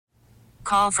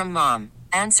call from mom.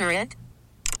 Answer it.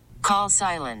 Call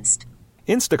silenced.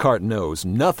 Instacart knows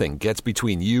nothing gets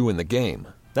between you and the game.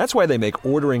 That's why they make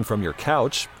ordering from your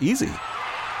couch easy.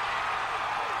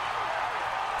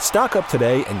 Stock up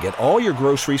today and get all your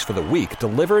groceries for the week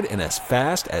delivered in as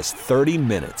fast as 30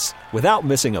 minutes without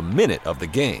missing a minute of the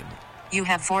game. You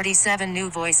have 47 new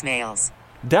voicemails.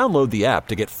 Download the app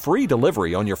to get free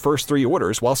delivery on your first 3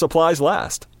 orders while supplies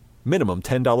last. Minimum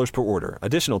 $10 per order.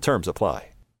 Additional terms apply.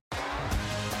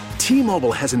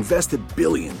 T-Mobile has invested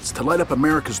billions to light up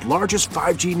America's largest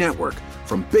 5G network,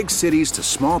 from big cities to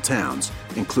small towns,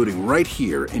 including right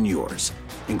here in yours.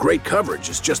 And great coverage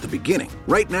is just the beginning.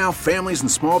 Right now, families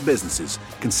and small businesses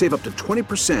can save up to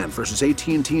 20% versus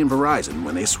AT&T and Verizon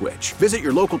when they switch. Visit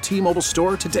your local T-Mobile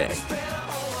store today.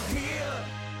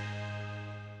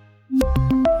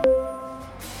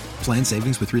 Plan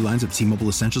savings with 3 lines of T-Mobile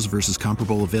Essentials versus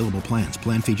comparable available plans.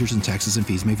 Plan features and taxes and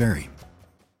fees may vary.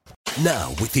 Now,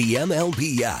 with the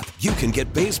MLB app, you can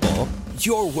get baseball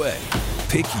your way.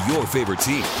 Pick your favorite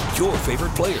team, your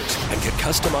favorite players, and get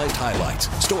customized highlights,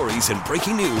 stories, and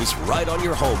breaking news right on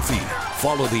your home feed.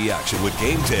 Follow the action with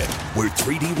Game Day, where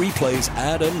 3D replays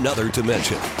add another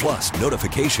dimension. Plus,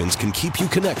 notifications can keep you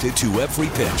connected to every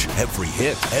pitch, every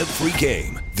hit, every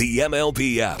game. The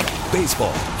MLB app.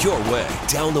 Baseball your way.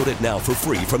 Download it now for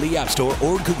free from the App Store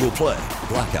or Google Play.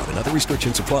 Blackout and other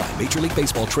restrictions apply. Major League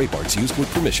Baseball trademarks used with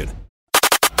permission.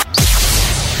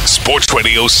 Sports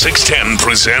Radio 610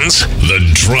 presents The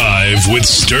Drive with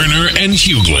Sterner and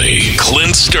Hughley.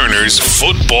 Clint Sterner's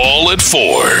Football at 4.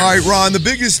 All right, Ron, the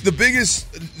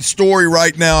biggest story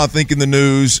right now, I think, in the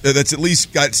news that's at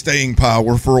least got staying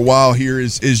power for a while here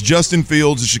is Justin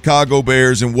Fields, the Chicago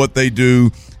Bears, and what they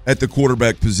do at the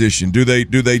quarterback position. Do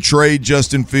they trade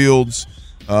Justin Fields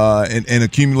and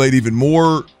accumulate even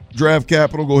more draft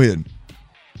capital? Go ahead.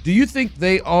 Do you think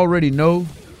they already know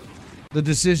the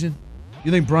decision? You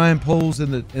think Brian Poles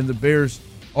and the Bears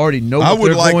already know what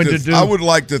they're going to do? I would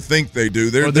like to think they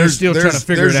do. They're still trying to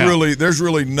figure it out. There's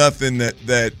really nothing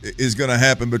that is going to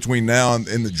happen between now and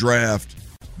the draft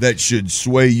that should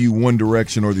sway you one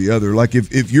direction or the other. Like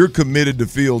if you're committed to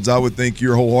Fields, I would think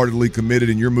you're wholeheartedly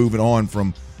committed and you're moving on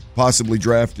from possibly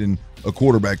drafting a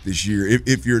quarterback this year.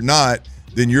 If you're not,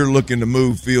 then you're looking to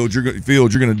move Fields. You're going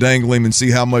to dangle him and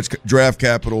see how much draft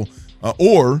capital we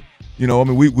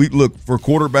look for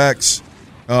quarterbacks.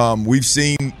 We've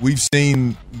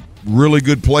seen really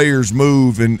good players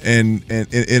move and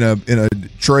in a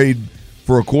trade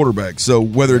for a quarterback. So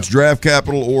whether it's draft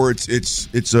capital or it's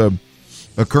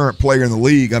a current player in the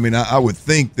league, I mean, I would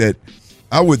think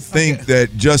that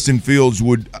Justin Fields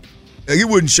would. It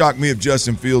wouldn't shock me if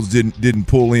Justin Fields didn't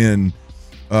pull in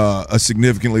a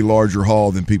significantly larger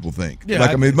haul than people think.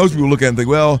 Yeah, most people look at it and think,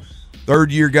 well,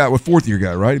 fourth year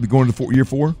guy, right? He'd be going into year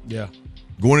 4. Yeah,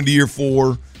 going into year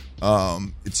 4.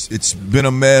 It's been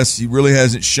a mess. He really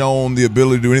hasn't shown the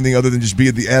ability to do anything other than just be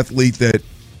the athlete that,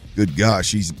 good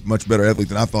gosh, he's a much better athlete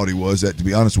than I thought he was, to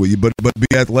be honest with you. But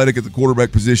be athletic at the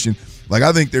quarterback position. Like,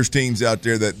 I think there's teams out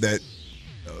there that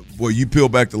you peel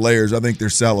back the layers, I think they're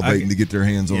salivating to get their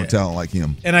hands on a talent like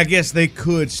him. And I guess they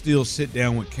could still sit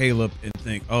down with Caleb and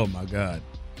think, oh, my God,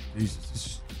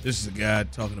 this is a guy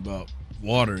talking about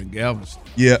water in Galveston.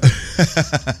 Yeah.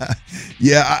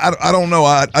 Yeah, I don't know.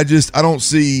 I don't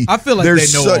see. I feel like they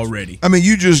know already. I mean,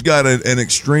 you just got an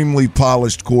extremely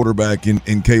polished quarterback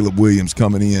in Caleb Williams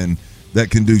coming in that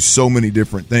can do so many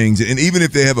different things. And even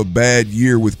if they have a bad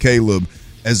year with Caleb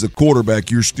as a quarterback,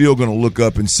 you're still going to look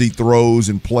up and see throws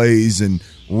and plays and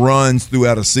runs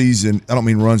throughout a season. I don't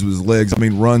mean runs with his legs. I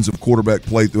mean runs of quarterback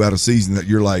play throughout a season that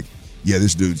you're like, yeah,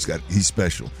 this dude's he's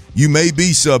special. You may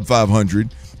be sub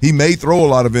 500. He may throw a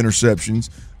lot of interceptions.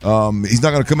 He's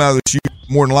not going to come out of the chute,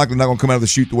 more than likely not going to come out of the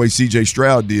chute the way C.J.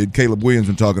 Stroud did, Caleb Williams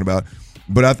I'm talking about.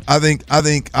 But I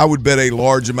think I would bet a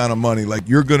large amount of money. Like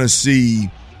you're going to see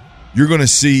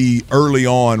early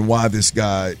on why this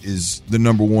guy is the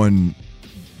number one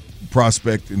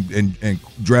prospect and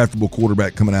draftable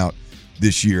quarterback coming out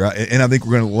this year. And I think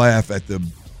we're going to laugh at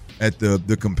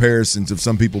the comparisons of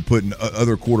some people putting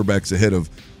other quarterbacks ahead of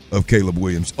Caleb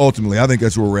Williams. Ultimately, I think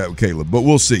that's where we're at with Caleb, but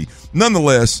we'll see.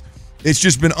 Nonetheless, it's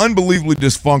just been unbelievably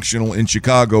dysfunctional in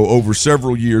Chicago over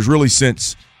several years, really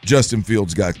since Justin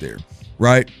Fields got there,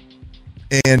 right?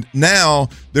 And now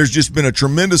there's just been a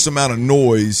tremendous amount of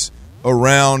noise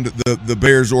around the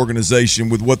Bears organization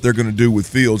with what they're going to do with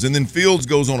Fields. And then Fields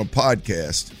goes on a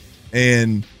podcast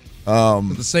and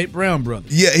the St. Brown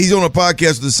brothers. Yeah, he's on a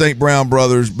podcast with the St. Brown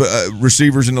brothers,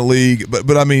 receivers in the league.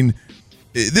 But I mean,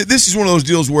 this is one of those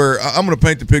deals where I'm going to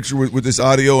paint the picture with this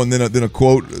audio and then a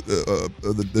quote,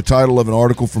 the title of an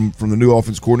article from the new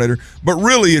offense coordinator. But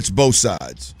really, it's both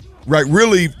sides, right?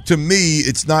 Really, to me,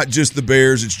 it's not just the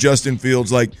Bears. It's Justin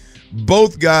Fields. Like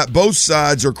both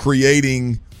sides are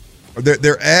creating.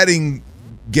 They're adding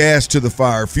gas to the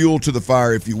fire, fuel to the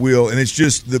fire, if you will, and it's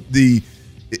just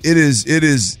it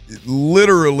is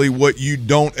literally what you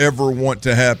don't ever want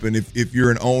to happen if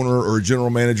you're an owner or a general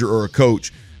manager or a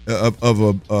coach of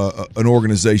an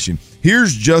organization.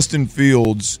 Here's Justin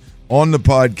Fields on the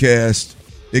podcast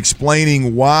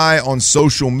explaining why on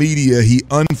social media he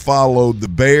unfollowed the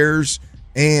Bears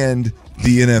and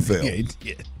the NFL. Yeah, he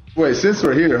did. Wait, since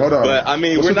we're here, hold on. But I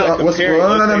mean, we're not comparing.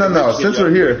 No. Since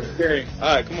we're here,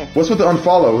 all right, come on. What's with the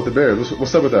unfollow with the Bears?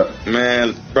 What's up with that?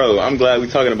 Man, bro, I'm glad we're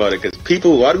talking about it because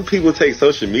why do people take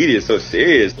social media so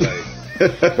serious?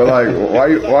 Like, but like, why are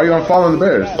you unfollowing the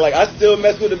Bears? Like, I still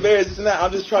mess with the Bears. This and that.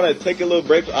 I'm just trying to take a little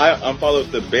break. I unfollow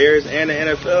the Bears and the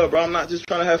NFL, bro. I'm not just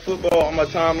trying to have football on my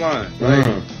timeline.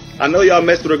 Right? I know y'all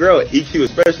mess with a girl, EQ,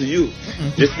 especially you.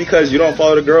 Just because you don't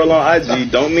follow the girl on IG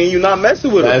don't mean you're not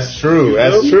messing with her. That's true.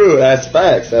 That's true. That's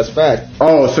facts. That's fact.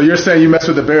 Oh, so you're saying you mess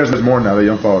with the Bears more now that you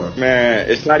unfollow them? Man,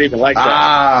 it's not even like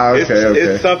that. Okay.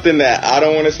 It's something that I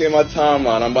don't want to see in my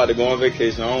timeline. I'm about to go on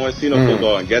vacation. I don't want to see no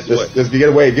football. And guess what? Just get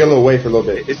a little away for a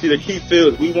little bit. It's either keep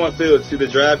Fields. We want Fields. It's either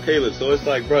draft Caleb. So it's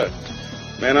like, bro,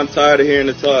 man, I'm tired of hearing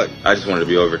the talk. I just want it to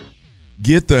be over.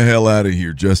 Get the hell out of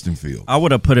here, Justin Fields. I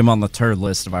would have put him on the turd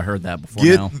list if I heard that before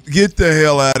now. Get the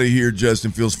hell out of here, Justin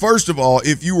Fields. First of all,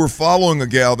 if you were following a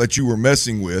gal that you were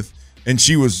messing with and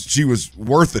she was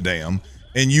worth a damn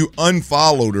and you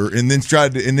unfollowed her and then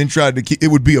tried to keep, it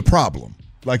would be a problem.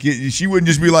 Like she wouldn't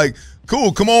just be like,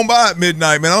 "Cool, come on by at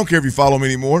midnight, man. I don't care if you follow me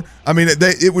anymore." I mean,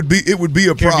 it would be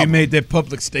a problem. If you made that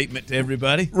public statement to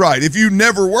everybody, right? If you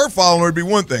never were following her, it'd be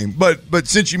one thing. But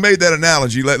since you made that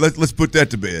analogy, let's put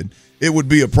that to bed. It would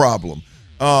be a problem.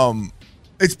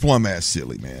 It's plumb ass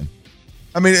silly, man.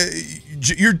 I mean,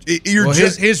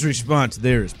 his response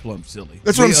there is plumb silly.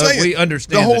 That's what I'm saying. We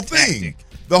understand the whole thing.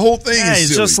 The whole thing is silly.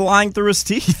 He's just lying through his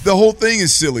teeth. The whole thing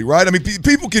is silly, right? I mean,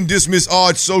 people can dismiss,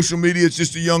 it's social media, it's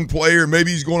just a young player, maybe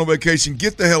he's going on vacation.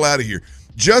 Get the hell out of here.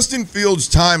 Justin Fields'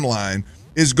 timeline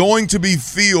is going to be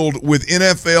filled with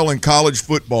NFL and college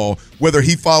football, whether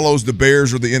he follows the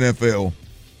Bears or the NFL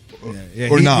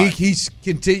or not. He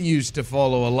continues to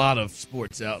follow a lot of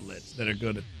sports outlets that are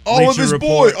going to all of his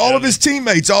boys, all of his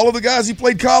teammates, all of the guys he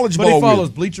played college ball with. But he follows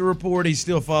Bleacher Report. He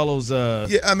still follows.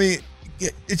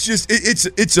 It's just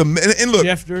it's a and look,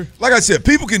 Schefter. Like I said,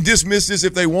 people can dismiss this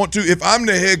if they want to. If I'm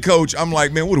the head coach, I'm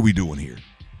like, man, what are we doing here?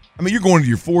 I mean, you're going into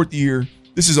your fourth year.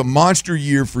 This is a monster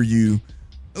year for you.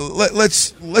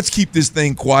 Let's keep this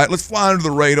thing quiet. Let's fly under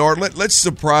the radar. Let's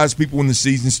surprise people when the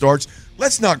season starts.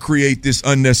 Let's not create this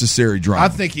unnecessary drama. I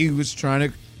think he was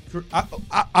trying to.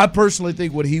 I personally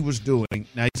think what he was doing.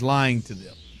 Now he's lying to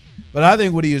them, but I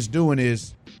think what he is doing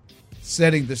is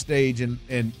setting the stage and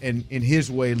in his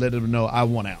way, letting them know I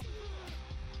want out.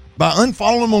 By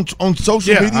unfollowing him on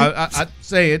social media? I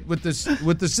say it with the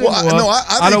simple.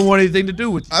 I don't want anything to do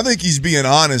with you. I think he's being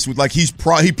honest with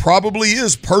he probably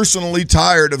is personally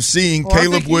tired of seeing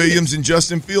Caleb Williams and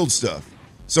Justin Fields stuff.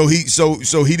 So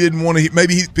he didn't want to.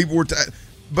 Maybe people were.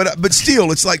 But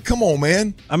still, it's like, come on,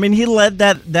 man. I mean, he led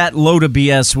that load of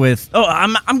BS with. Oh,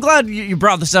 I'm glad you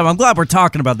brought this up. I'm glad we're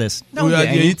talking about this. No,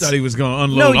 you thought he was going to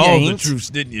unload all the truths,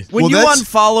 didn't you? When you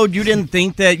unfollowed, you didn't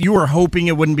think that you were hoping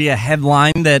it wouldn't be a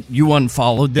headline that you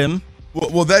unfollowed them.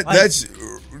 That's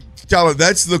Tyler.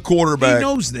 That's the quarterback. He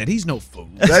knows that. He's no fool.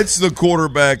 That's the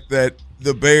quarterback that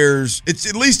the Bears. It's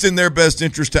at least in their best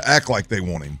interest to act like they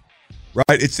want him.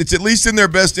 Right, it's at least in their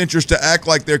best interest to act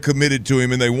like they're committed to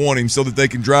him and they want him, so that they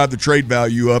can drive the trade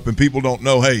value up, and people don't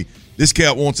know, hey, this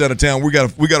cat wants out of town. We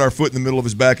got our foot in the middle of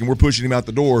his back and we're pushing him out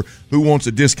the door. Who wants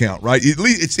a discount? Right?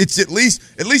 It's at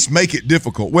least make it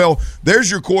difficult. Well,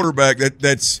 there's your quarterback.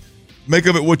 That's make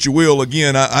of it what you will.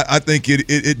 Again, I think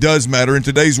it does matter in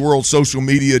today's world. Social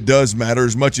media does matter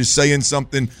as much as saying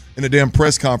something in a damn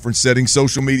press conference setting.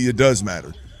 Social media does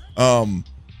matter.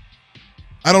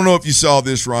 I don't know if you saw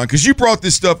this, Ron, because you brought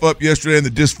this stuff up yesterday and the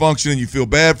dysfunction, and you feel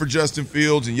bad for Justin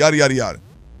Fields and yada, yada, yada.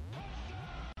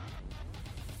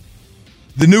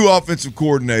 The new offensive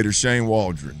coordinator, Shane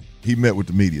Waldron, he met with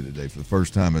the media today for the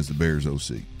first time as the Bears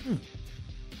OC.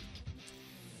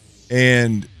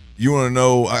 And you want to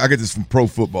know, I get this from Pro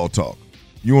Football Talk.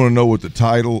 You want to know what the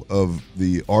title of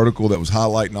the article that was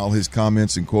highlighting all his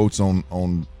comments and quotes on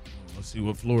Let's see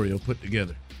what Florio put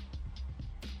together.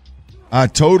 I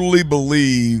totally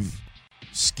believe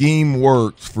scheme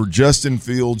works for Justin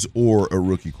Fields or a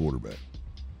rookie quarterback.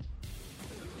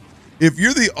 If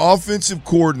you're the offensive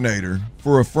coordinator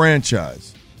for a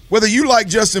franchise, whether you like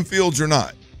Justin Fields or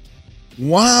not,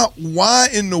 Why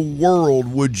in the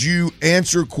world would you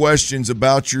answer questions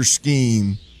about your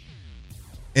scheme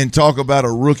and talk about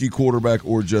a rookie quarterback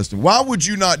or Justin? Why would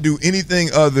you not do anything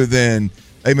other than,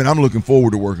 hey, man, I'm looking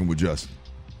forward to working with Justin?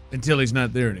 Until he's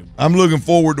not there anymore. I'm looking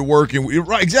forward to working with,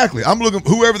 right, exactly. I'm looking,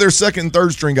 whoever their second and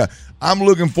third string guy, I'm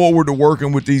looking forward to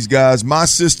working with these guys. My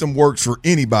system works for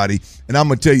anybody, and I'm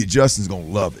going to tell you, Justin's going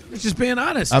to love it. It's just being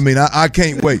honest. I mean, I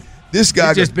can't wait. This guy.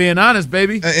 It's just being honest,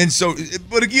 baby. And so,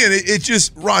 but again, it's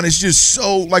just, Ron, it's just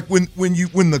so, like when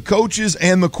the coaches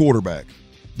and the quarterback,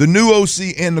 the new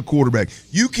OC and the quarterback,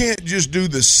 you can't just do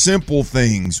the simple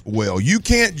things well. You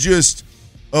can't just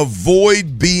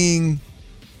avoid being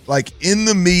like in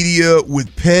the media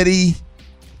with petty,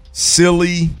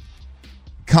 silly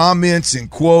comments and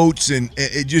quotes, and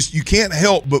it just, you can't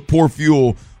help but pour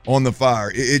fuel on the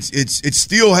fire. It's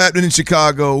still happening in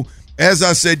Chicago. As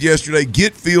I said yesterday,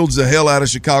 get Fields the hell out of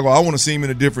Chicago. I want to see him in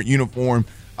a different uniform.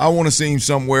 I want to see him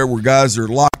somewhere where guys are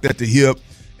locked at the hip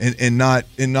and not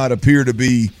appear to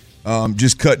be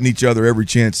just cutting each other every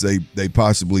chance they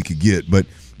possibly could get. But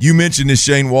you mentioned this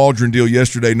Shane Waldron deal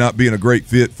yesterday not being a great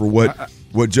fit for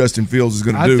what Justin Fields is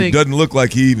going to do. Doesn't look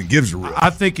like he even gives a rip.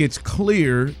 I think it's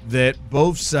clear that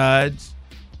both sides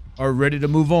are ready to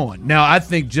move on. Now, I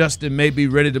think Justin may be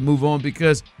ready to move on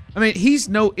because, I mean, he's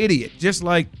no idiot. Just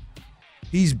like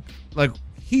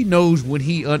he knows when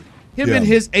him and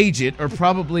his agent are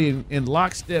probably in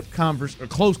lockstep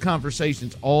close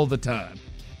conversations all the time.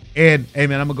 And, hey,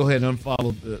 man, I'm going to go ahead and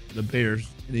unfollow the Bears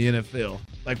in the NFL.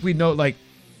 Like, we know, like,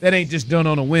 that ain't just done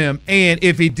on a whim. And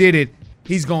if he did it,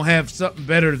 he's going to have something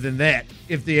better than that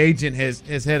if the agent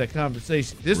has had a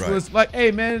conversation. This was like,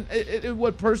 hey, man, it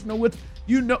was personal with,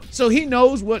 you know. So he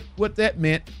knows what that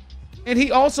meant. And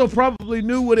he also probably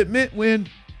knew what it meant when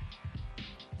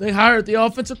they hired the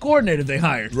offensive coordinator they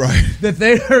hired. Right. That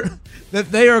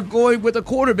they are going with a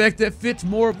quarterback that fits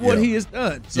more of what he has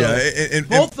done. So and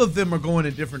both of them are going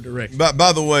in different directions.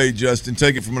 By the way, Justin,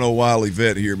 take it from an old wily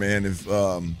vet here, man.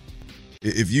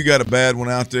 If you got a bad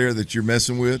one out there that you're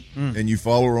messing with and you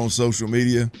follow her on social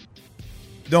media,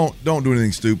 don't do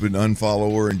anything stupid and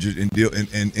unfollow her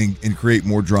and create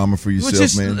more drama for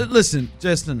yourself, man. Listen,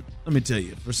 Justin, let me tell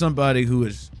you, for somebody who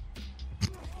has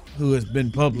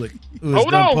been public, who has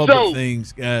done public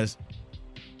things, guys,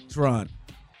 Tron,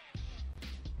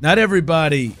 not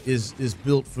everybody is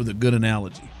built for the good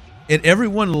analogy. And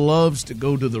everyone loves to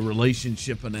go to the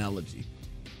relationship analogy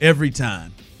every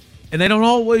time. And they don't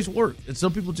always work. And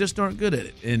some people just aren't good at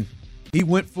it. And he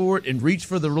went for it and reached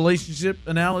for the relationship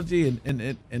analogy, and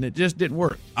it just didn't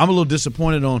work. I'm a little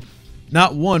disappointed on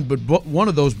not one, but one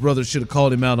of those brothers should have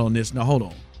called him out on this. Now, hold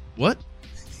on. What?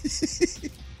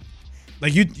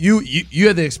 Like you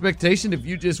had the expectation if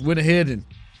you just went ahead and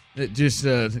just,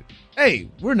 hey,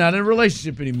 we're not in a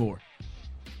relationship anymore.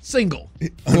 Single.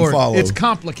 Unfollow. Or it's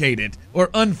complicated. Or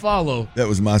unfollow. That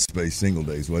was MySpace single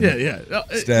days, wasn't it? Yeah.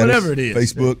 Status, whatever it is.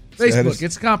 Facebook. Status.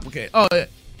 It's complicated. Oh,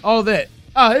 all that.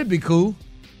 Oh, it'd be cool.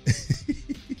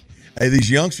 Hey,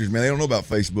 these youngsters, man, they don't know about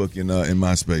Facebook and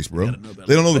MySpace, bro.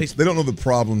 They don't know the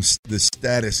problems the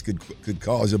status could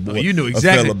cause a boy. You knew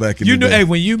exactly. A fella back in the day. Hey,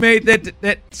 when you made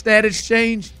that status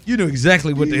change, you knew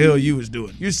exactly what the hell you was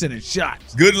doing. You're sending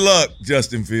shots. Good luck,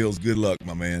 Justin Fields. Good luck,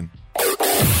 my man.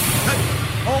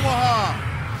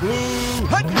 Omaha Blue.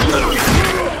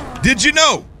 Did you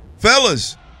know,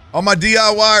 fellas, all my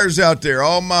DIYers out there,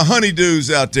 all my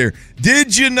honeydews out there,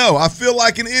 did you know? I feel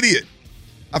like an idiot.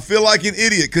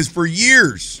 Because for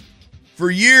years,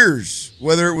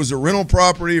 whether it was a rental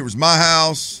property, it was my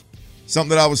house, something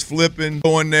that I was flipping,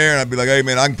 going there, and I'd be like, hey,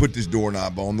 man, I can put this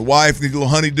doorknob on. The wife, the little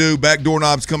honeydew, back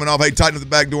doorknob's coming off. Hey, tighten up the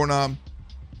back doorknob.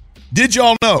 Did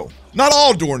y'all know? Not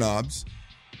all doorknobs,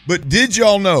 but did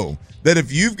y'all know that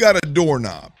if you've got a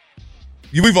doorknob,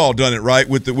 we've all done it, right?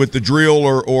 With the drill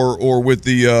or with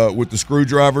the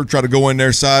screwdriver, try to go in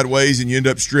there sideways, and you end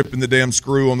up stripping the damn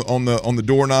screw on the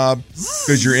doorknob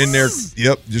because you're in there.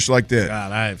 Yep, just like that.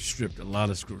 God, I have stripped a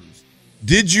lot of screws.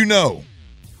 Did you know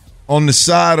on the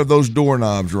side of those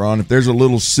doorknobs, Ron, if there's a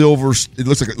little silver, it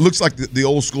looks like the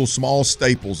old school small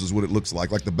staples is what it looks like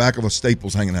the back of a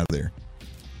staples hanging out of there.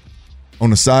 On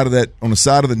the side of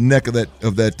the neck of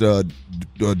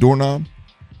that doorknob,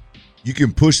 you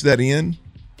can push that in,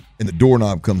 and the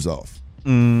doorknob comes off.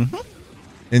 Mm-hmm.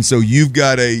 And so you've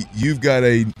got a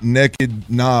Nekked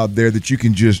knob there that you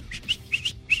can just.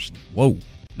 Whoa,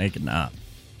 Nekked knob.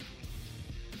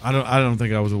 I don't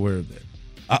think I was aware of that.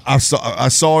 I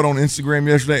saw it on Instagram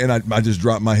yesterday, and I just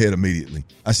dropped my head immediately.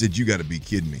 I said, "You got to be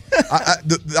kidding me!"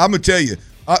 I'm gonna tell you,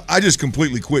 I just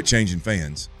completely quit changing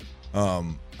fans.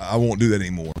 I won't do that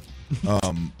anymore.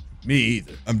 Me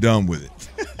either. I'm done with it.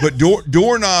 But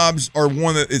doorknobs are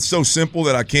one that it's so simple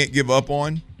that I can't give up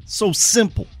on. So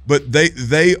simple. But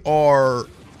they are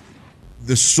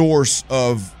the source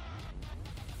of,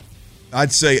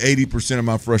 I'd say, 80% of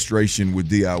my frustration with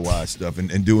DIY stuff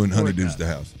and doing honeydews to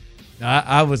house.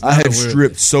 I have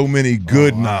stripped so many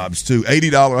good knobs too.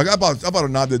 $80. Like I bought a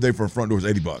knob the other day for a front door. It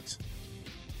was $80.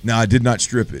 Now I did not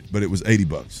strip it, but it was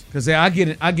 $80. Because I get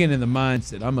in the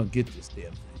mindset I'm gonna get this damn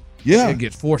thing. Yeah, it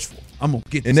gets forceful. I'm gonna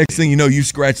get. And next thing you know, you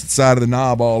scratch the side of the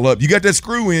knob all up. You got that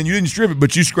screw in. You didn't strip it,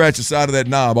 but you scratched the side of that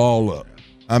knob all up.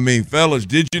 I mean, fellas,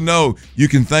 did you know you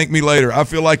can thank me later? I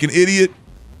feel like an idiot.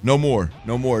 No more.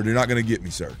 No more. They're not gonna get me,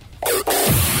 sir.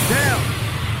 Down.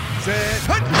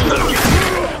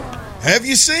 Have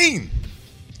you seen,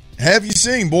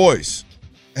 boys?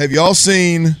 Have y'all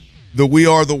seen the We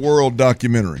Are the World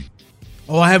documentary?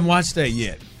 Oh, I haven't watched that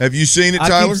yet. Have you seen it,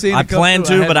 Tyler? I plan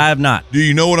to, but I have not. Do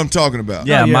you know what I'm talking about?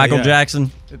 Yeah, Michael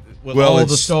Jackson. Well, all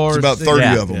the stars. It's about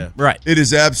 30 of them. Yeah. Right. It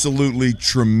is absolutely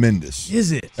tremendous.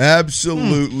 Is it?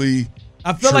 Absolutely.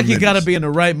 I feel like you got to be in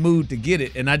the right mood to get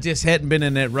it, and I just hadn't been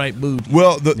in that right mood yet.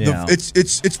 Well,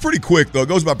 it's pretty quick though. It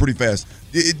goes by pretty fast.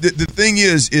 The thing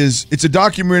is it's a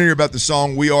documentary about the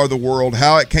song "We Are the World,"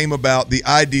 how it came about, the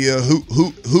idea,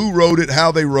 who wrote it,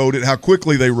 how they wrote it, how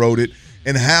quickly they wrote it,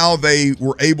 and how they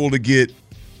were able to get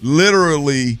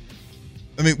literally.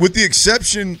 I mean, with the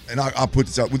exception, and I'll put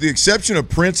this out, with the exception of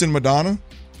Prince and Madonna.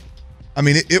 I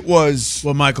mean, it was.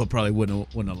 Well, Michael probably wouldn't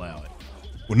allow it.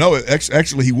 Well, no,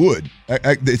 actually, he would. I'm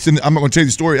not going to tell you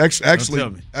the story. Actually,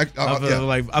 I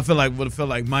feel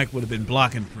like Mike would have been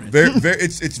blocking Prince.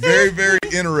 It's very, very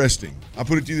interesting. I'll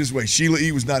put it to you this way: Sheila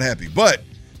E. was not happy, but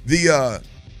the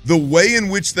way in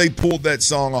which they pulled that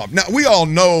song off. Now, we all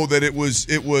know that it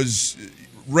was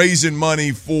raising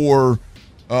money for.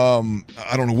 I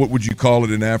don't know, what would you call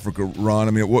it in Africa, Ron?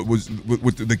 I mean, what was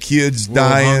with the kids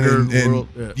dying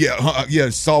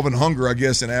and solving hunger, I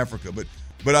guess, in Africa.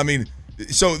 But I mean.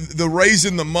 So the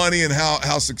raising the money and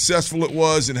how successful it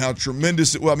was and how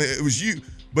tremendous it was. I mean, it was you,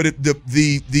 but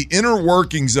the inner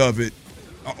workings of it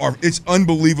it's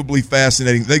unbelievably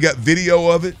fascinating. They got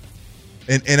video of it,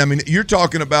 and I mean, you're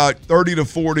talking about 30 to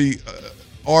 40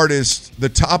 artists, the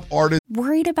top artists.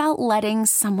 Worried about letting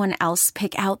someone else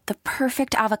pick out the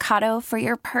perfect avocado for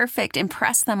your perfect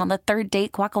impress them on the third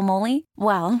date guacamole?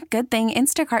 Well, good thing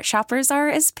Instacart shoppers are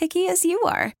as picky as you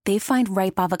are. They find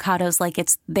ripe avocados like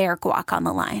it's their guac on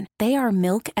the line. They are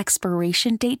milk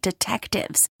expiration date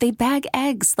detectives. They bag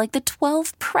eggs like the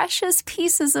 12 precious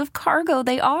pieces of cargo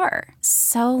they are.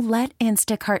 So let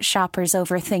Instacart shoppers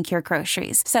overthink your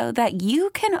groceries so that you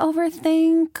can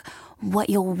overthink what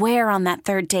you'll wear on that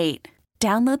third date.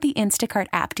 Download the Instacart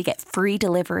app to get free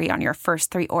delivery on your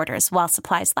first 3 orders while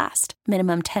supplies last.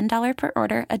 Minimum $10 per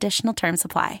order. Additional terms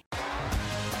apply.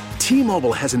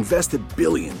 T-Mobile has invested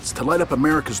billions to light up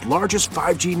America's largest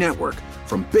 5G network,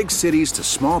 from big cities to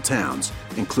small towns,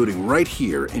 including right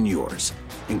here in yours.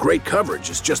 And great coverage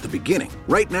is just the beginning.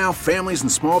 Right now, families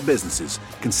and small businesses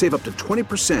can save up to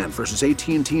 20% versus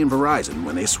AT&T and Verizon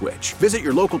when they switch. Visit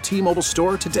your local T-Mobile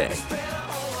store today.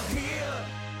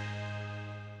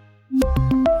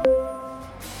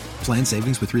 Plan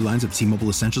savings with 3 lines of T-Mobile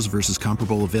Essentials versus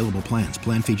comparable available plans.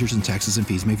 Plan features and taxes and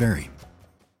fees may vary.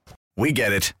 We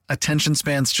get it. Attention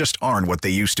spans just aren't what they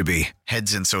used to be.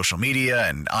 Heads in social media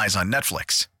and eyes on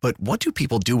Netflix. But what do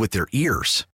people do with their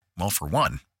ears? Well, for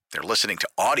one, they're listening to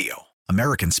audio.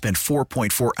 Americans spend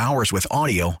 4.4 hours with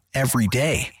audio every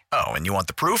day. Oh, and you want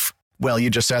the proof? Well,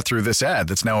 you just sat through this ad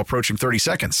that's now approaching 30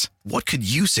 seconds. What could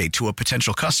you say to a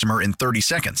potential customer in 30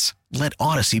 seconds? Let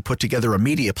Odyssey put together a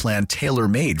media plan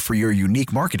tailor-made for your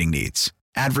unique marketing needs.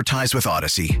 Advertise with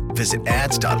Odyssey. Visit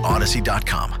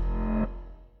ads.odyssey.com.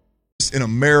 In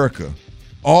America,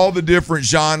 all the different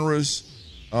genres.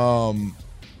 I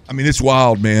mean, it's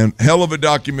wild, man. Hell of a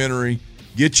documentary.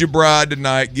 Get your bride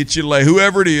tonight. Get your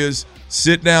whoever it is.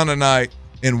 Sit down tonight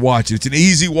and watch it. It's an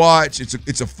easy watch.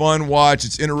 It's a fun watch.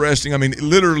 It's interesting. I mean,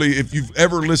 literally, if you've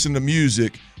ever listened to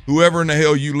music, whoever in the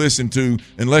hell you listen to,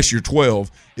 unless you're 12,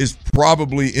 is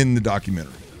probably in the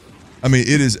documentary. I mean,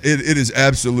 it is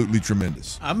absolutely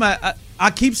tremendous.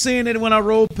 I keep seeing it when I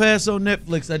roll past on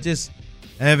Netflix.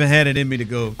 I haven't had it in me to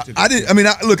go.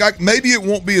 Maybe it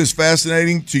won't be as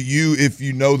fascinating to you if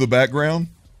you know the background.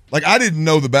 Like, I didn't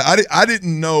know I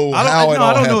didn't know how it all happened.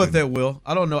 I don't know if that will.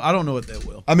 I don't know if that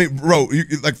will. I mean, bro,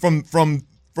 like from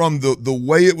the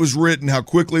way it was written, how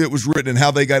quickly it was written, and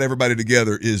how they got everybody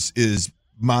together it's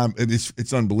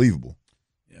unbelievable.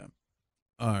 Yeah.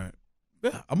 All right.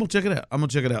 Yeah, I'm gonna check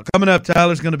it out. Coming up,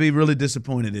 Tyler's gonna be really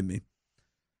disappointed in me.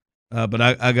 But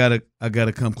I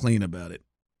gotta come clean about it.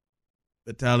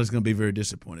 But Tyler's going to be very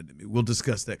disappointed in me. We'll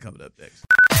discuss that coming up next.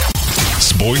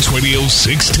 Sports Radio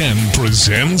 610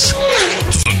 presents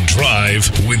The Drive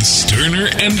with Sterner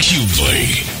and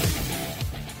Hughley.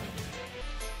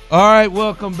 All right,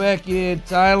 welcome back in.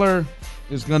 Tyler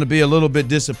is going to be a little bit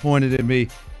disappointed in me.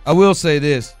 I will say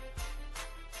this.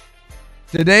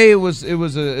 Today it was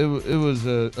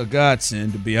a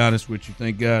godsend, to be honest with you.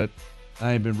 Thank God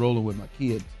I ain't been rolling with my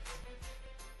kids.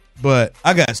 But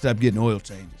I got to stop getting oil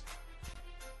changes.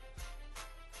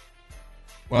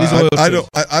 Well,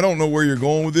 I don't know where you're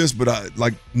going with this, but I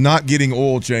like not getting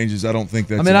oil changes. I don't think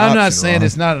that's. I mean, I'm not saying Ron.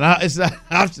 it's not an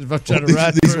option if I'm trying to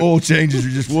ride these through. oil changes are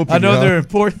just whooping. I know you they're out.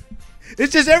 important.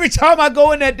 It's just every time I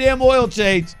go in that damn oil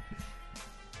change,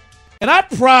 and I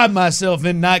pride myself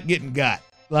in not getting got.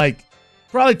 Like,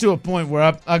 probably to a point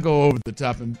where I go over the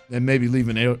top and maybe leave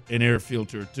an air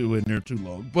filter or two in there too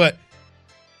long. But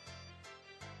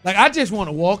like, I just want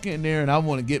to walk in there and I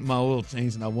want to get my oil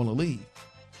changed and I want to leave.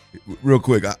 Real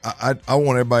quick, I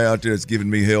want everybody out there that's giving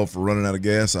me hell for running out of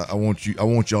gas. I want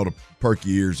y'all to perk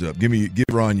your ears up. Give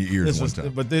Ron your ears one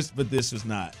time. But this is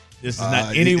not. This is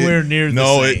not anywhere near the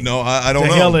same. I don't know.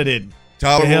 The hell it isn't.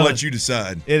 Tyler will let you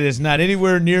decide. It is not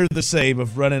anywhere near the same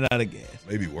of running out of gas.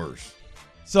 Maybe worse.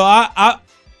 So I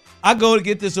go to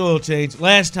get this oil change.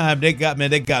 Last time they got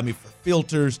me for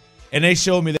filters. And they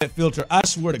showed me that filter. I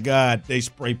swear to God, they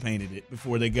spray painted it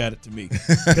before they got it to me.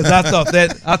 Because I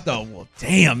thought, well,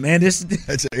 damn, man, that's an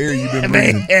air you've been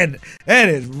breathing. Man, that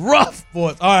is rough,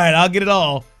 boys. All right, I'll get it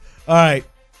all. All right.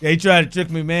 Yeah, he tried to trick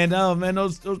me, man. No, man,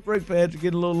 those brake pads are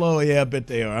getting a little low. Yeah, I bet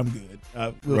they are. I'm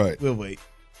good. We'll wait.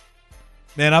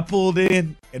 Man, I pulled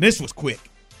in, and this was quick.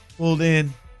 Pulled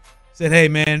in, said, hey,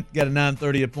 man, got a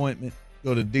 9:30 appointment.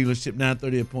 Go to the dealership,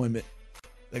 9:30 appointment.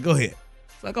 Like, go ahead.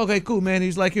 It's like, okay, cool, man.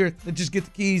 He's like, here, just get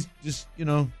the keys. Just,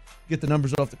 get the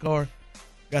numbers off the car.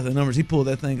 Got the numbers. He pulled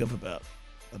that thing up about,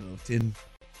 10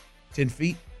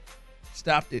 feet.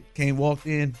 Stopped it, walked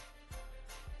in,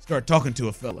 started talking to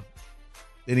a fella.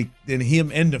 Then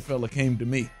him and the fella came to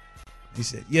me. He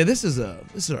said, yeah, this is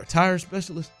our tire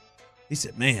specialist. He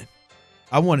said, man,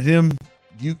 I wanted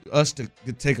us to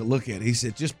take a look at it. He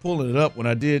said, just pulling it up when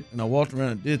I did, and I walked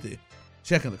around and did the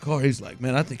check on the car. He's like,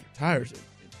 man, I think your tires are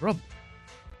in trouble.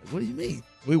 What do you mean?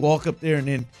 We walk up there, and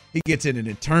then he gets in and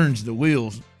it turns the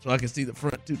wheels so I can see the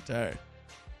front two tires.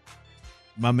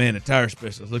 My man, the tire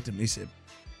specialist, looked at me. He said,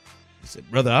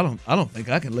 brother, I don't think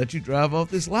I can let you drive off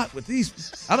this lot with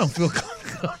these. I don't feel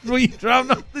comfortable you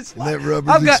driving off this lot. That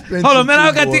rubber's expensive. Hold on,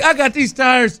 man. Too, I got these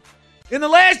tires in the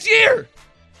last year.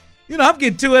 I'm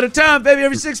getting 2 at a time, baby,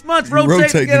 every 6 months.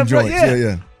 Rotating them joints. Yeah.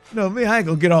 You know me, I ain't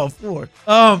gonna get all 4.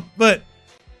 But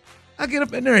I get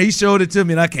up in there, he showed it to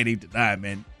me, and I can't even deny it,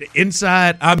 man. The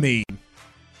inside, I mean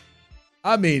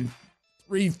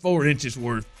 3-4 inches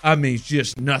worth.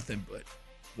 Just nothing but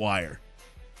wire.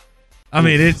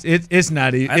 It's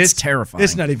not even. That's terrifying.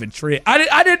 It's not even tread.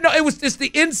 I didn't know it was just the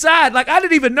inside. Like, I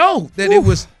didn't even know that it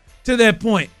was to that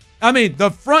point.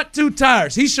 The front 2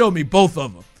 tires. He showed me both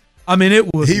of them.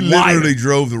 It was. He literally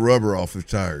drove the rubber off his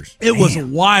tires. It was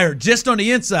wired just on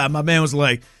the inside. My man was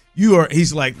like,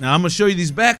 He's like, now I'm gonna show you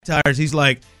these back tires. He's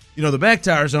like, the back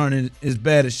tires aren't in as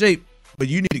bad a shape, but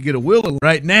you need to get a wheel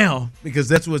right now because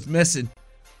that's what's messing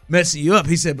you up.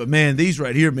 He said, but man, these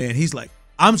right here, man. He's like,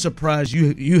 I'm surprised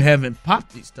you haven't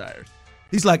popped these tires.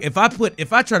 He's like, if I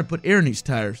try to put air in these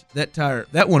tires,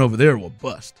 that one over there will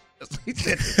bust. He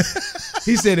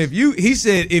said if you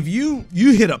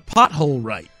hit a pothole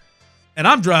right, and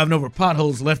I'm driving over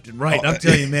potholes left and right. I'm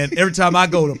telling you, man, every time I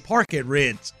go to park at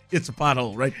Reds, it's a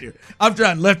pothole right there. I'm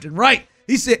driving left and right.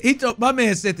 My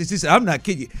man said this. He said, I'm not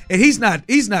kidding you. And he's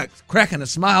not cracking a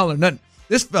smile or nothing.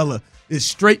 This fella is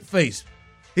straight faced.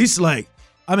 He's like,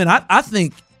 I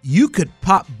think you could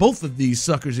pop both of these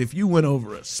suckers if you went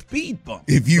over a speed bump.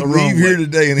 If you leave here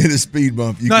today and hit a speed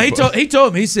bump, he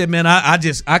told me. He said, man, I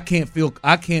can't feel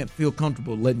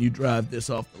comfortable letting you drive this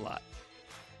off the lot.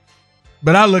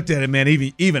 But I looked at it, man.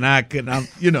 Even I couldn't.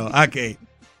 I can't.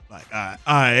 Like, all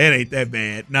right, it ain't that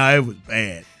bad. No, it was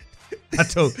bad. I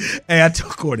told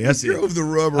Courtney. I said, drove the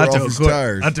rubber off his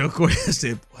tires. I told Courtney. I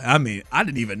said, I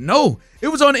didn't even know it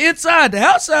was on the inside. The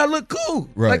outside looked cool.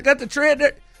 Right. Like, got the tread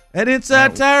there. That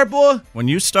inside tire, boy. When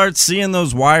you start seeing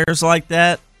those wires like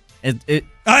that, it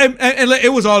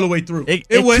was all the way through.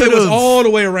 It was all the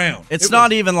way around. It's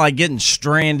not even like getting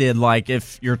stranded. Like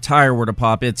if your tire were to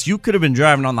pop, you could have been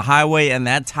driving on the highway and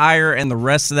that tire and the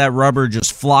rest of that rubber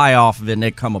just fly off of it and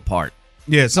it come apart.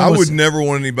 Yeah, I would never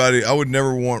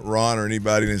want Ron or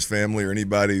anybody in his family or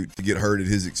anybody to get hurt at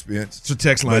his expense. So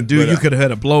text line, dude, you could have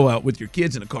had a blowout with your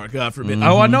kids in the car, God forbid. Mm-hmm.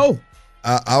 Oh, I know.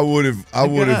 I would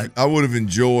have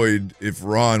enjoyed if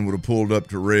Ron would have pulled up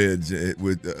to Reds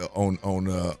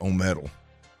on metal.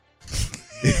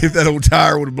 If that old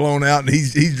tire would have blown out and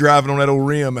he's driving on that old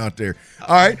rim out there.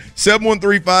 All right,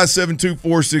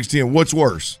 713-572-4610. What's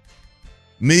worse,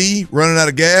 me running out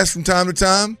of gas from time to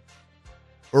time,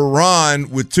 or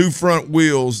Ron with two front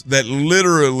wheels that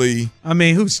literally? I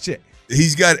mean, who's checking?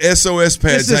 He's got SOS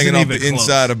pads hanging off the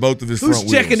inside of both of his front wheels.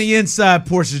 Who's checking the inside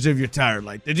portions of your tire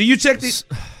like that? Do you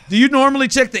normally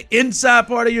check the inside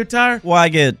part of your tire? Well, I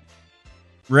get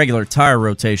regular tire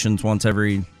rotations once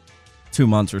every 2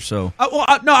 months or so.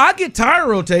 I get tire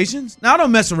rotations. Now I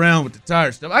don't mess around with the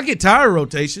tire stuff. I get tire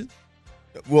rotations.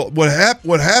 Well, what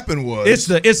happened was it's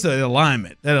the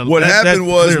alignment. What happened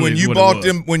was when you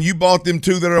bought them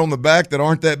two that are on the back that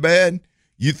aren't that bad,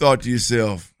 you thought to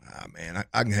yourself, man,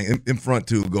 I can hang in front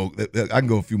two. I can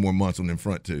go a few more months on them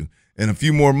front two, and a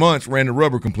few more months ran the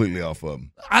rubber completely off of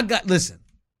them.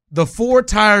 The 4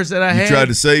 tires that I had. You tried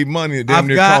to save money. It damn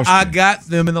near cost you. I got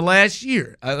them in the last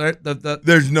year.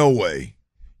 There's no way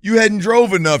you hadn't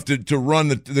drove enough to run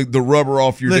the rubber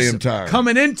off your damn tire.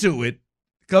 Coming into it,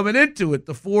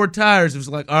 the 4 tires, it was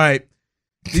like, all right,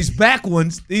 these back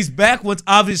ones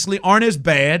obviously aren't as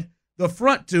bad. The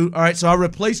front 2, all right, so I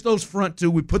replaced those front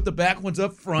 2. We put the back ones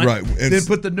up front, right, then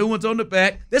put the new ones on the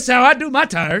back. That's how I do my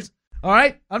tires, all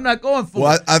right? I'm not going for it.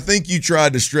 Well, I think you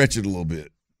tried to stretch it a little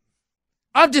bit.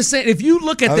 I'm just saying, if you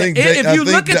look at the outside, you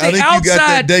got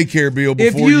that daycare bill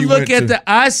before you went to. If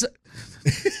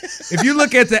you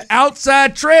look at the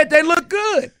outside tread, they look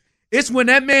good. It's when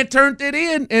that man turned it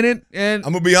in, and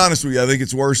I'm gonna be honest with you. I think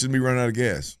it's worse than me running out of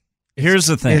gas. Here's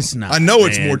the thing. It's not. I know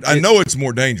it's more. I know it's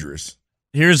more dangerous.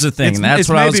 Here's the thing. That's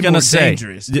what I was going to say.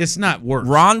 Dangerous. It's not worse.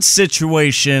 Ron's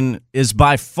situation is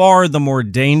by far the more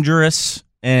dangerous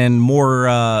and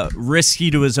more risky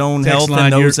to his own health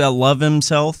and those that love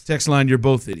himself. Text line, you're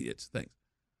both idiots. Thanks.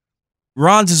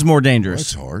 Ron's is more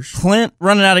dangerous. That's harsh. Clint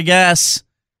running out of gas.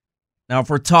 Now, if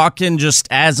we're talking just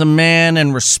as a man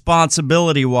and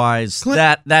responsibility-wise,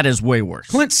 that is way worse.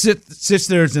 Clint sits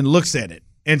there and looks at it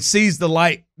and sees the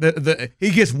light.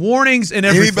 He gets warnings and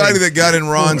everything. Anybody that got in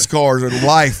Ron's car, their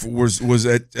life was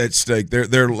at stake.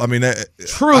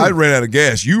 True. I ran out of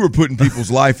gas. You were putting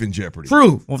people's life in jeopardy.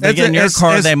 True. Well, if they get in your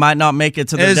car, they might not make it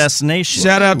to their destination.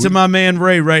 Shout out to my man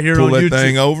Ray right here on YouTube. Pull that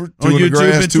thing over. 2 on the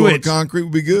grass, 2 on the concrete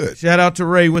would be good. Shout out to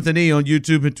Ray with an E on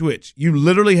YouTube and Twitch. You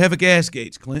literally have a gas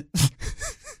gauge, Clint.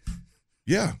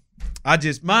 Yeah.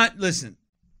 Listen,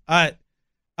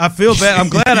 I feel bad. I'm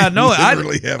glad I know it. I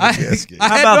literally have a gas gauge.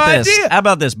 How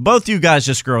about this? Both you guys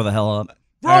just grow the hell up.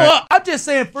 Grow up. I'm just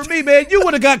saying, for me, man, you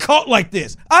would have got caught like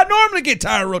this. I normally get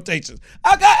tire rotations.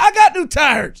 I got new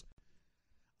tires.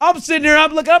 I'm sitting there.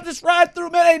 I'm just riding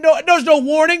through, man. There's no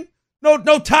warning.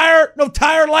 No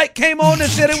tire light came on that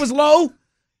said it was low.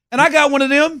 And I got one of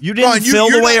them. You didn't feel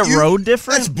the way a road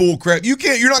different? That's bullcrap.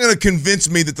 You're not going to convince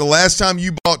me that the last time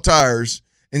you bought tires,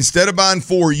 instead of buying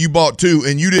 4, you bought 2,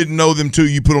 and you didn't know them 2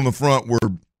 you put on the front were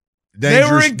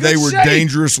dangerous. They were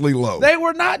dangerously low. They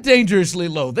were not dangerously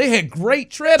low. They had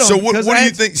great tread on. So what do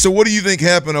you think? So what do you think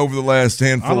happened over the last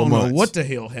handful of months? I don't know what the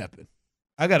hell happened.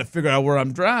 I got to figure out where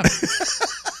I'm driving.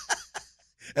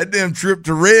 That damn trip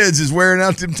to Reds is wearing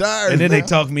out them tires. And then they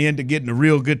talked me into getting the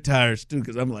real good tires too,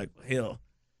 because I'm like, hell.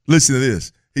 Listen to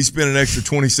this. He spent an extra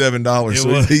 $27.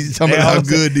 So he's talking about how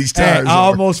good these tires are. I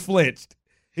almost flinched.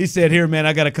 He said, here, man,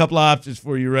 I got a couple of options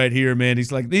for you right here, man.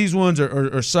 He's like, these ones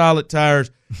are solid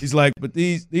tires. He's like, but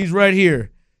these right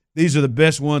here, these are the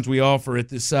best ones we offer at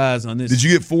this size on this. Did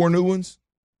you get 4 new ones?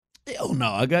 Oh, no,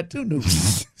 I got 2 new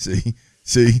ones.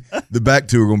 See, the back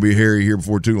 2 are going to be hairy here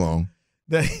before too long.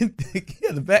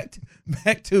 The back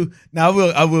 2. Now,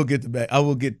 I will get the back. I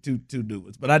will get two new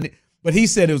ones. But he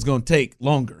said it was going to take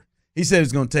longer. He said it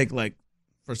was going to take, like,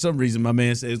 for some reason, my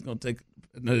man said it was going to take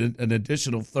an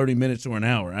additional 30 minutes or an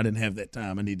hour. I didn't have that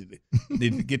time. I needed to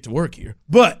get to work here.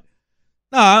 But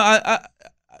no, I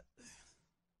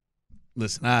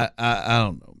listen. I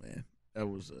don't know, man. That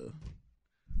was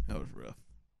rough.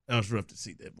 That was rough to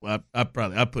see that. Well, I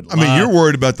put. I mean, you're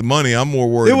worried about the money. I'm more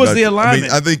worried. It was about the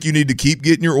alignment. I think you need to keep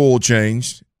getting your oil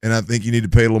changed, and I think you need to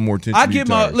pay a little more attention.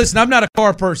 Listen. I'm not a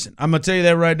car person. I'm gonna tell you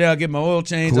that right now. I get my oil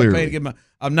changed.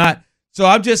 I'm not. So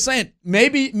I'm just saying,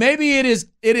 maybe it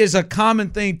is a common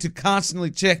thing to constantly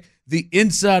check the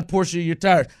inside portion of your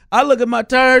tires. I look at my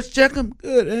tires, check them,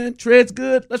 good, and tread's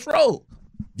good. Let's roll.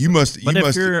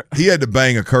 He had to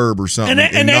bang a curb or something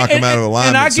and knock him out of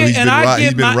alignment. So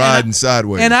he's been riding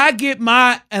sideways. And I get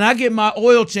my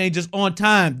oil changes on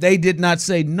time. They did not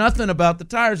say nothing about the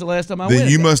tires the last time I went. Then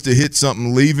you must have hit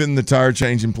something leaving the tire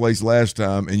change in place last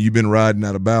time, and you've been riding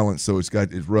out of balance, so it's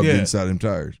rubbed inside them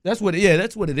tires. That's what it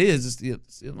is. It's the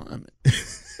alignment.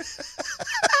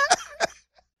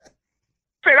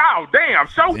 Oh, damn,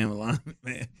 so damn alignment,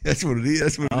 man. That's what it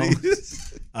is.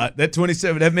 That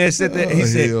 27. That man said that.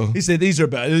 He said these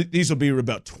will be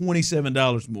about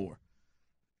 $27 more.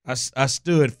 I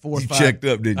stood 4 or 5. Checked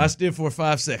up, didn't you? I stood for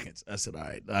 5 seconds. I said, all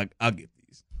right, I'll get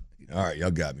these. All right,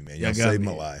 y'all got me, man. Y'all saved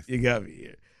my life. You got me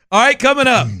here. All right, coming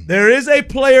up, there is a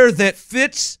player that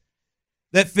fits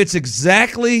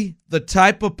exactly the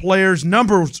type of players,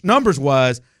 numbers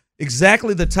wise,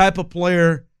 exactly the type of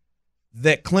player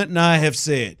that Clint and I have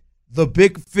said, the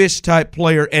big fish type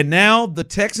player. And now the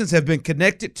Texans have been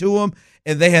connected to him,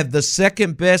 and they have the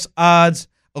second best odds,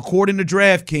 according to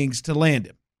DraftKings, to land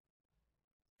him.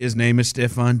 His name is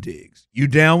Stefon Diggs. You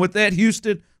down with that,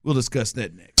 Houston? We'll discuss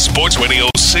that next. Sports Radio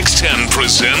 610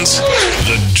 presents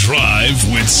The Drive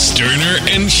with Sterner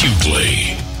and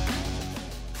Hughley.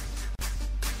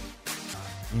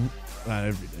 Not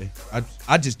every day.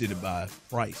 I just did it by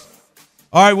price.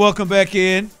 All right, welcome back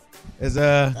in. As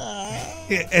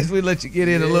we let you get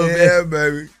in a little bit. Yeah,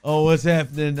 baby. Oh, what's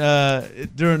happening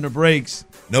during the breaks.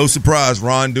 No surprise,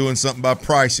 Ron doing something by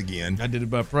price again. I did it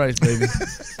by price, baby.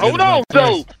 Hold on,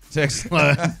 Joe. Text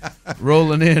line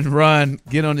rolling in. Ron,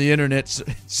 get on the internet,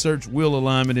 search wheel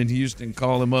alignment in Houston,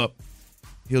 call him up.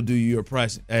 He'll do you your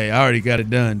price. Hey, I already got it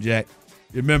done, Jack.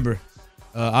 Remember,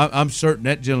 I'm certain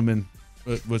that gentleman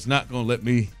was not going to let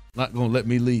me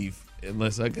leave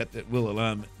unless I got that wheel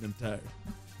alignment in them tires.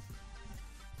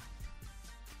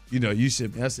 You know, you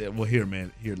said me. I said, "Well, here,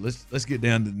 man. Here, let's get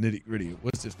down to the nitty gritty.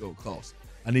 What's this gonna cost?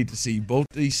 I need to see both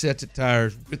these sets of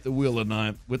tires with the wheel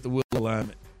alignment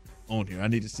on here. I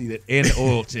need to see that and the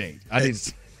oil change. I need to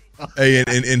see." Hey,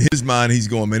 and in his mind, he's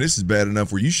going, man, this is bad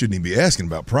enough where you shouldn't even be asking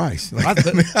about price. Like,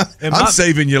 I'm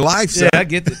saving your life, son. Yeah, I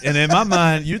get that. And in my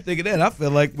mind, you're thinking that. I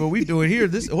feel like what we doing here,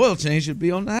 this oil change should be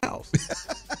on the house.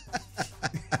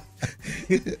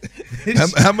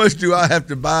 How much do I have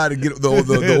to buy to get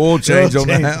the oil change on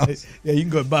the house? Yeah, you can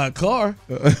go buy a car.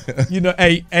 You know,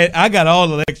 hey, I got all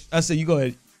the extra. I said, y'all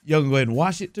can go ahead and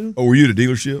wash it too. Oh, were you at the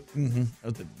dealership? Mm-hmm. I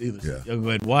was at the dealership. Yeah. Y'all can go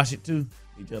ahead and wash it too.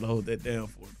 Need y'all to hold that down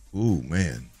for me. Ooh,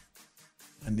 man.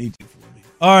 I need you for me.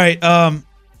 All right. All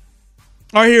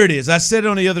right, here it is. I said it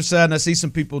on the other side, and I see some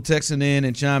people texting in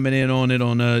and chiming in on it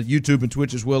on YouTube and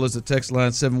Twitch, as well as the text line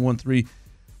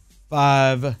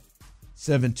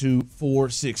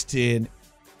 713-572-4610.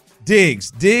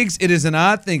 Diggs, it is an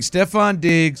odd thing. Stefon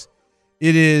Diggs,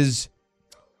 it is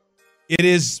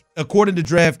according to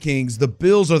DraftKings, the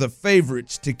Bills are the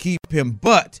favorites to keep him,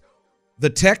 but the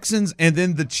Texans and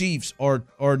then the Chiefs are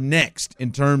next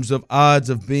in terms of odds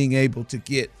of being able to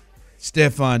get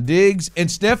Stefon Diggs, and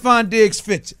Stefon Diggs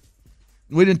fits it.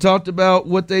 We didn't talk about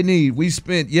what they need. We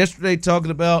spent yesterday talking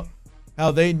about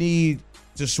how they need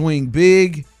to swing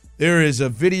big. There is a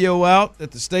video out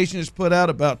that the station has put out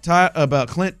about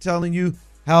Clint telling you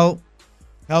how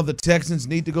the Texans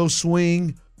need to go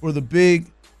swing for the big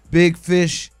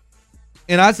fish.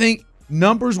 And I think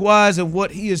numbers-wise and what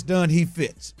he has done, he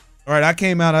fits. All right, I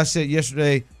came out, I said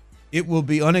yesterday, it will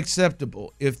be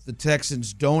unacceptable if the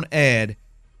Texans don't add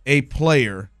a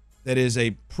player that is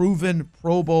a proven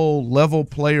Pro Bowl level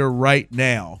player right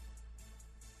now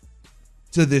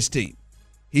to this team.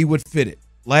 He would fit it.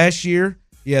 Last year,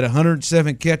 he had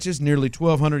 107 catches, nearly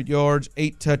 1,200 yards,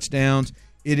 8 touchdowns.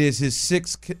 It is his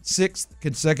sixth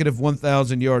consecutive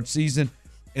 1,000-yard season,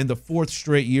 and the 4th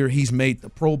straight year he's made the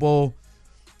Pro Bowl.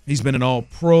 He's been an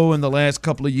All-Pro in the last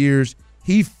couple of years.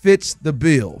 He fits the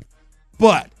bill.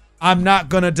 But I'm not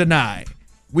going to deny,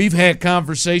 we've had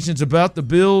conversations about the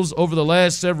Bills over the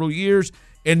last several years,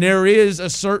 and there is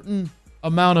a certain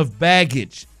amount of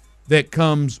baggage that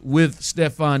comes with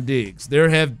Stefon Diggs. There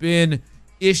have been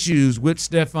issues with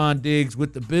Stefon Diggs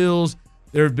with the Bills.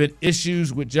 There have been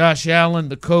issues with Josh Allen,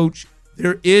 the coach.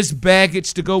 There is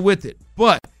baggage to go with it.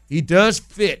 But he does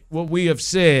fit what we have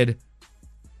said.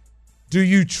 Do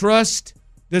you trust?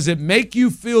 Does it make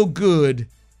you feel good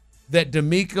that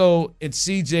D'Amico and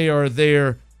CJ are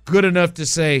there good enough to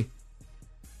say,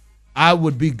 I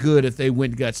would be good if they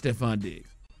went and got Stefon Diggs?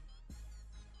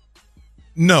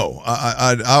 No,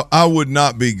 I would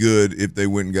not be good if they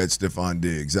went and got Stefon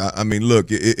Diggs. I mean, look,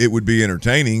 it would be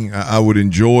entertaining. I would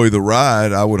enjoy the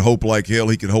ride. I would hope like hell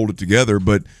he could hold it together.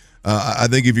 But I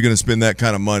think if you're going to spend that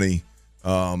kind of money,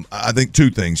 I think two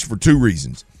things for two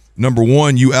reasons. Number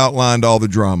one, you outlined all the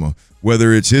drama.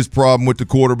 whether it's his problem with the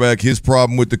quarterback, his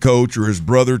problem with the coach, or his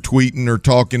brother tweeting or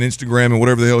talking Instagram and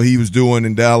whatever the hell he was doing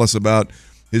in Dallas about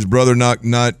his brother not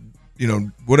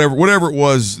whatever it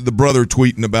was, the brother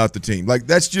tweeting about the team. Like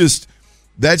that's just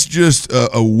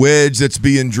a wedge that's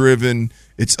being driven.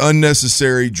 It's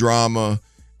unnecessary drama.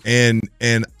 And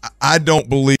I don't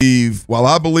believe, while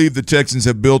I believe the Texans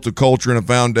have built a culture and a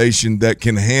foundation that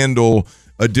can handle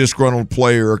a disgruntled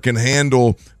player or can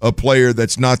handle a player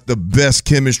that's not the best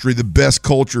chemistry, the best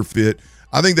culture fit,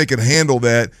 I think they can handle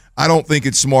that. I don't think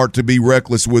it's smart to be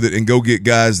reckless with it and go get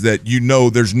guys that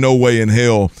there's no way in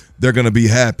hell they're going to be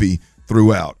happy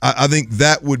throughout. I think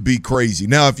that would be crazy.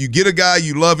 Now, if you get a guy,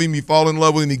 you love him, you fall in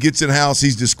love with him, he gets in-house,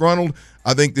 he's disgruntled,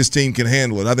 I think this team can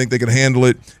handle it. I think they can handle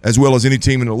it as well as any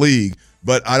team in the league,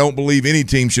 but I don't believe any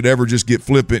team should ever just get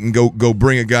flippant and go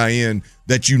bring a guy in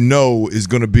that is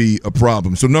going to be a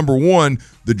problem. So, number one,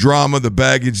 the drama, the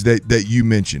baggage that you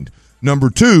mentioned. Number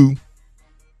two,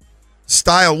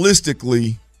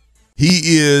 stylistically, he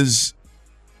is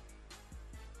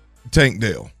Tank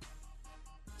Dell.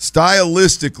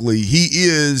 Stylistically, he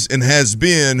is and has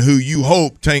been who you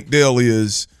hope Tank Dell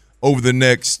is over the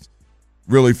next,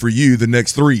 really for you, the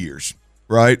next 3 years,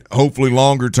 right? Hopefully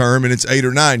longer term, and it's 8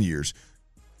 or 9 years.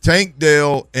 Tank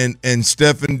Dell and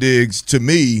Stefon Diggs, to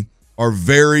me, are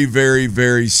very, very,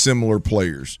 very similar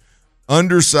players.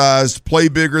 Undersized, play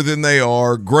bigger than they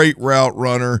are, great route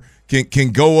runner,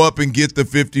 can go up and get the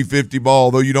 50-50 ball,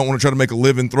 although you don't want to try to make a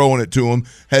living throwing it to him,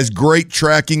 has great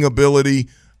tracking ability,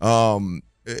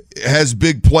 has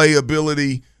big play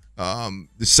ability.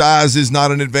 The size is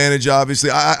not an advantage, obviously.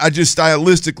 I just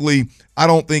stylistically, I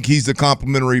don't think he's the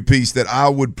complementary piece that I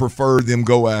would prefer them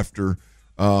go after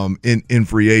in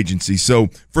free agency. So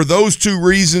for those two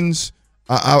reasons,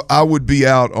 I would be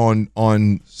out on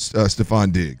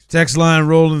Stefon Diggs. Text line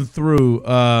rolling through.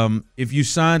 If you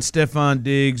sign Stefon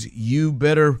Diggs, you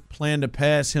better plan to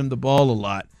pass him the ball a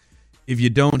lot. If you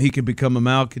don't, he could become a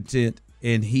malcontent,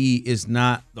 and he is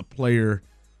not the player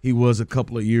he was a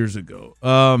couple of years ago.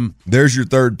 There's your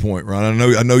third point, Ron.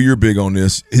 I know you're big on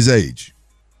this. His age.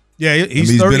 Yeah,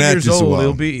 he's 30 years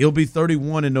old. He'll be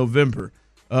 31 in November.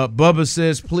 Bubba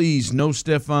says, please, no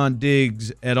Stefon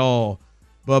Diggs at all.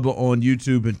 Bubba on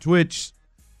YouTube and Twitch.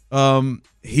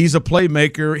 He's a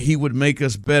playmaker. He would make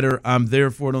us better. I'm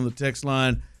there for it on the text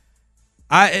line.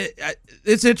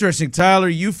 It's interesting, Tyler.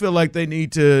 You feel like they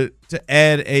need to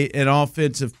add an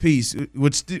offensive piece.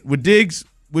 Would Diggs?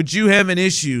 Would you have an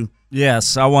issue?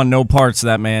 Yes, I want no parts of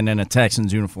that man in a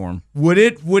Texans uniform. Would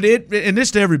it? And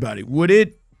this to everybody. Would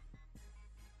it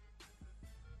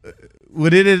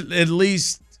at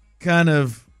least kind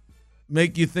of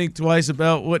make you think twice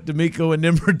about what D'Amico and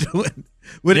them are doing?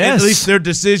 Would at least their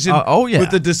decision?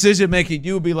 With the decision making,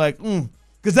 you would be like,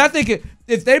 because I think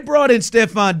if they brought in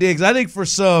Stefon Diggs, I think for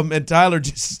some, and Tyler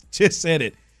just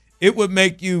said it would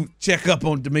make you check up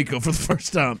on D'Amico for the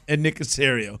first time and Nick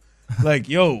Caserio. Like,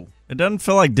 yo. It doesn't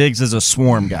feel like Diggs is a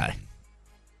swarm guy.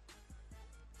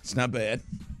 It's not bad.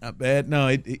 Not bad. No,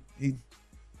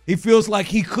 he feels like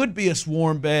he could be a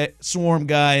swarm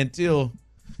guy until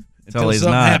he's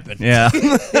something not. happens. Yeah.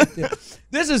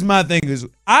 This is my thing.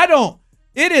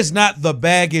 It is not the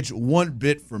baggage one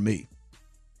bit for me.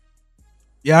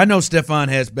 Yeah, I know Stefon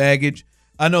has baggage.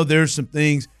 I know there's some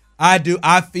things. I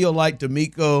feel like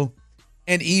D'Amico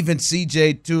and even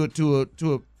CJ to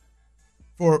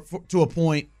a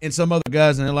point, and some other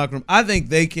guys in their locker room, I think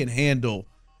they can handle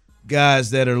guys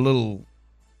that are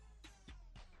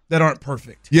that aren't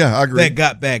perfect. Yeah, I agree. That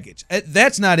got baggage.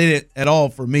 That's not it at all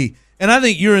for me. And I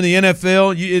think you're in the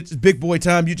NFL. It's big boy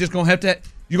time. You're just gonna have to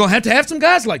have some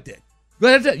guys like that.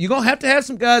 You're gonna have to have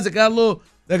some guys that got a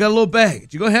little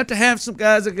baggage. You're gonna have some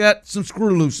guys that got some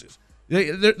screw looses.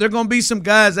 There gonna be some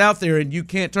guys out there, and you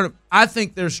can't turn them. I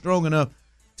think they're strong enough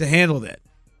to handle that.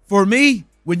 For me,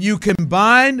 when you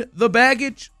combine the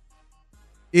baggage,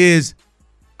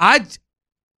 I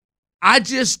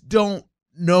just don't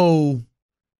know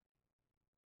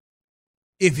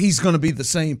if he's going to be the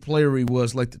same player he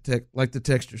was, like the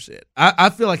texter said.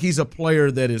 I feel like he's a player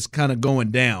that is kind of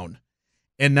going down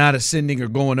and not ascending or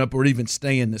going up or even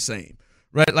staying the same,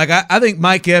 right? Like I think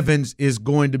Mike Evans is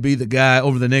going to be the guy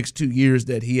over the next 2 years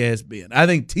that he has been. I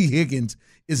think T. Higgins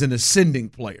is an ascending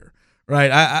player,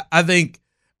 right? I think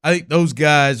those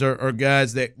guys are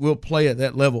guys that will play at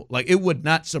that level. Like, it would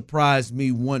not surprise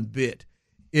me one bit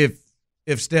if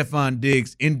Stefon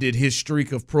Diggs ended his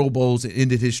streak of Pro Bowls and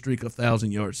ended his streak of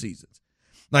 1,000-yard seasons.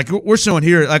 Like, we're showing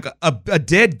here, like, a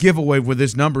dead giveaway with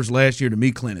his numbers last year to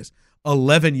me, Clint, is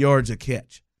 11 yards a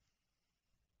catch.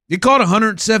 He caught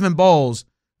 107 balls.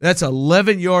 That's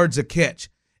 11 yards a catch.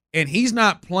 And he's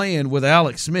not playing with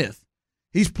Alex Smith.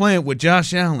 he's playing with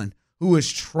Josh Allen, who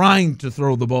is trying to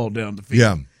throw the ball down the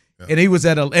field. Yeah. And he was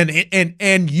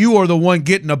and you are the one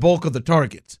getting the bulk of the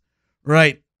targets,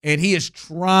 right? And he is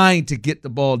trying to get the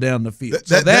ball down the field.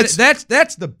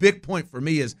 That's the big point for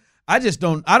me is I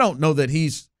don't know that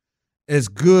he's as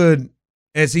good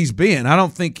as he's been. I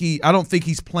don't think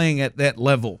he's playing at that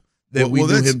level that we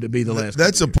knew him to be the last.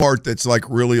 That's a part that's like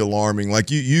really alarming. Like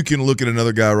you can look at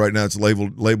another guy right now that's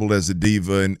labeled as a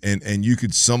diva, and you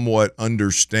could somewhat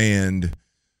understand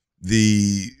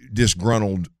the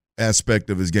disgruntled aspect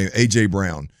of his game. A.J.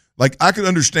 Brown. Like I could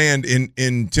understand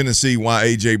in Tennessee why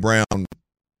A.J. Brown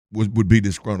would be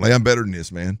disgruntled. Like I'm better than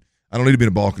this, man. I don't need to be in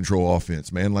a ball control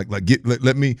offense, man.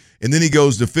 Let me. And then he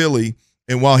goes to Philly,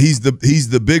 and while he's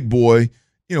the big boy,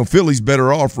 you know, Philly's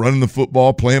better off running the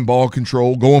football, playing ball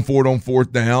control, going for it on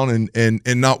fourth down,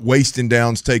 and not wasting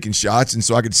downs, taking shots. And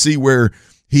so I could see where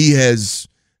he has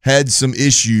had some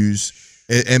issues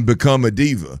and become a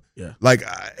diva. Yeah. Like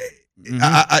I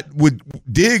with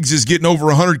Diggs is getting over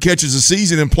 100 catches a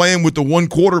season and playing with the one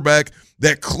quarterback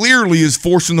that clearly is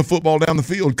forcing the football down the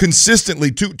field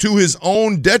consistently to his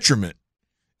own detriment,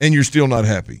 and you're still not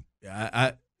happy. Yeah,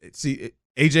 I see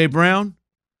A.J. Brown.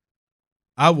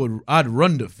 I'd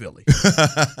run to Philly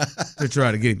to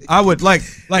try to get him. I would like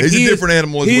he's a different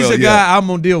animal as well. He's a guy I'm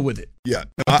gonna deal with it. Yeah,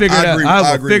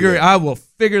 I will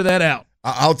figure that out.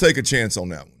 I'll take a chance on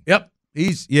that one. Yep,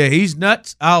 he's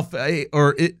nuts.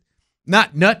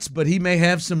 Not nuts, but he may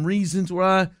have some reasons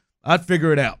where I'd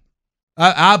figure it out.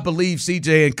 I believe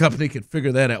CJ and company can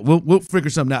figure that out. We'll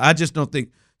figure something out. I just don't think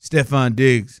Stephon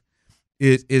Diggs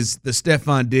is the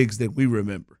Stephon Diggs that we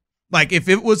remember. Like if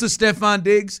it was a Stephon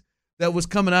Diggs that was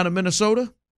coming out of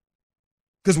Minnesota,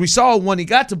 because we saw when he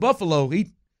got to Buffalo,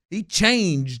 he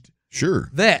changed.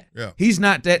 Sure. That. Yeah. He's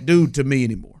not that dude to me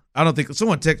anymore. I don't think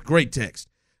someone great text.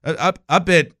 I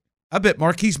bet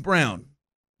Marquise Brown,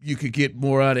 you could get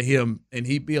more out of him and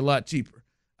he'd be a lot cheaper.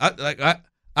 I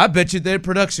bet you their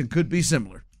production could be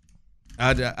similar.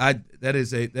 That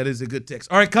is a good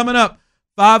text. All right, coming up,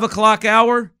 5 o'clock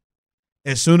hour.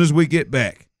 As soon as we get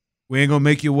back, we ain't gonna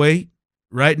make you wait.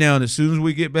 Right now, and as soon as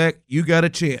we get back, you got a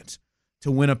chance to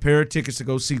win a pair of tickets to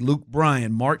go see Luke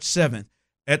Bryan March 7th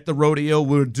at the Rodeo.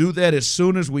 We'll do that as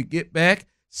soon as we get back.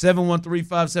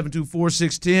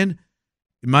 713-572-4610.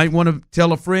 You might want to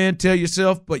tell a friend, tell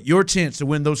yourself, but your chance to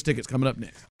win those tickets coming up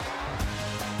next.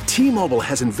 T-Mobile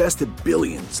has invested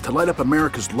billions to light up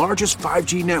America's largest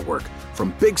 5G network,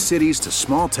 from big cities to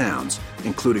small towns,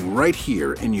 including right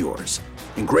here in yours.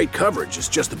 And great coverage is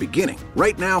just the beginning.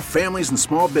 Right now, families and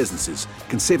small businesses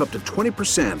can save up to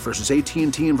 20% versus AT&T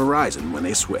and Verizon when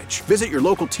they switch. Visit your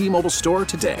local T-Mobile store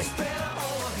today.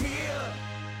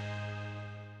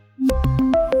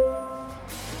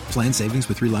 Plan savings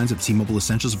with 3 lines of T-Mobile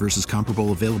Essentials versus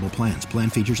comparable available plans. Plan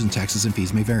features and taxes and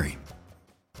fees may vary.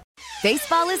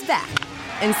 Baseball is back,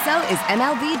 and so is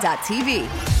MLB.tv.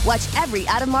 Watch every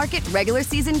out-of-market regular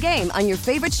season game on your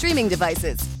favorite streaming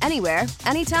devices, anywhere,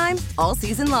 anytime, all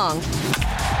season long.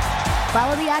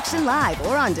 Follow the action live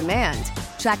or on demand.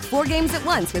 Track 4 games at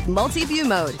once with multi-view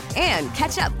mode and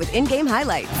catch up with in-game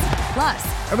highlights. Plus,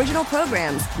 original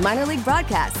programs, minor league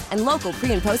broadcasts, and local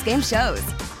pre- and post-game shows.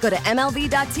 Go to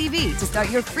MLB.tv to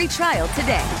start your free trial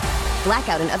today.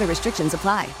 Blackout and other restrictions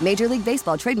apply. Major League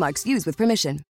Baseball trademarks used with permission.